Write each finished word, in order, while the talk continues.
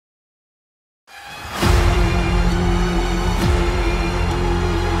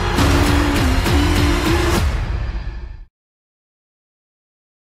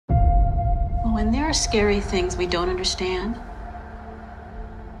are scary things we don't understand,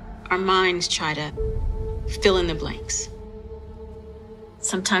 our minds try to fill in the blanks.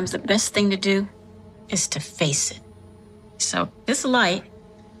 Sometimes the best thing to do is to face it. So this light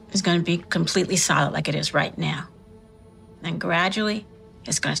is going to be completely solid like it is right now. Then gradually,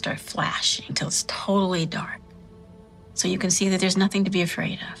 it's going to start flashing until it's totally dark. So you can see that there's nothing to be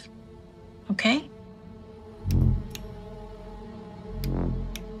afraid of. Okay?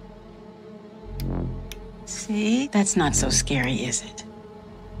 See? That's not so scary, is it?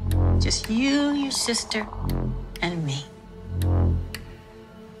 Just you, your sister, and me.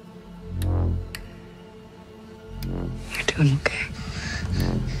 You're doing okay.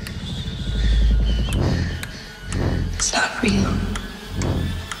 It's not real.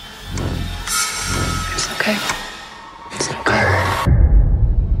 It's okay. It's okay.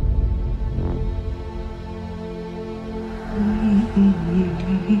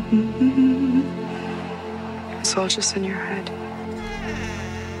 It's all just in your head.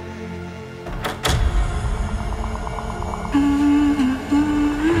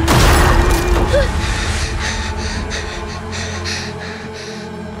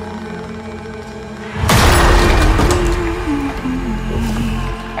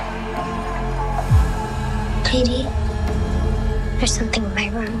 Katie, there's something in my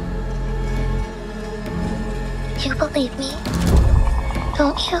room. You believe me,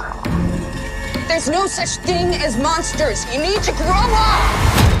 don't you? There's no such thing as monsters. You need to grow up.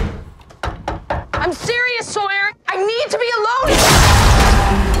 I'm serious, Sawyer. I need to be alone.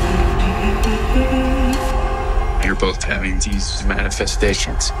 You're both having these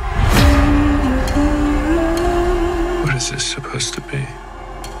manifestations. What is this supposed to be?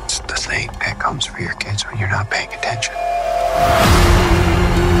 It's the thing that comes for your kids when you're not paying attention.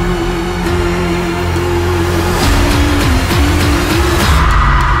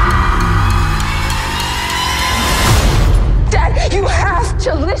 Dad, you have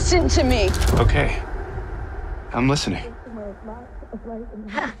to listen to me. Okay. I'm listening.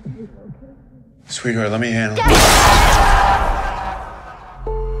 Sweetheart, let me handle it.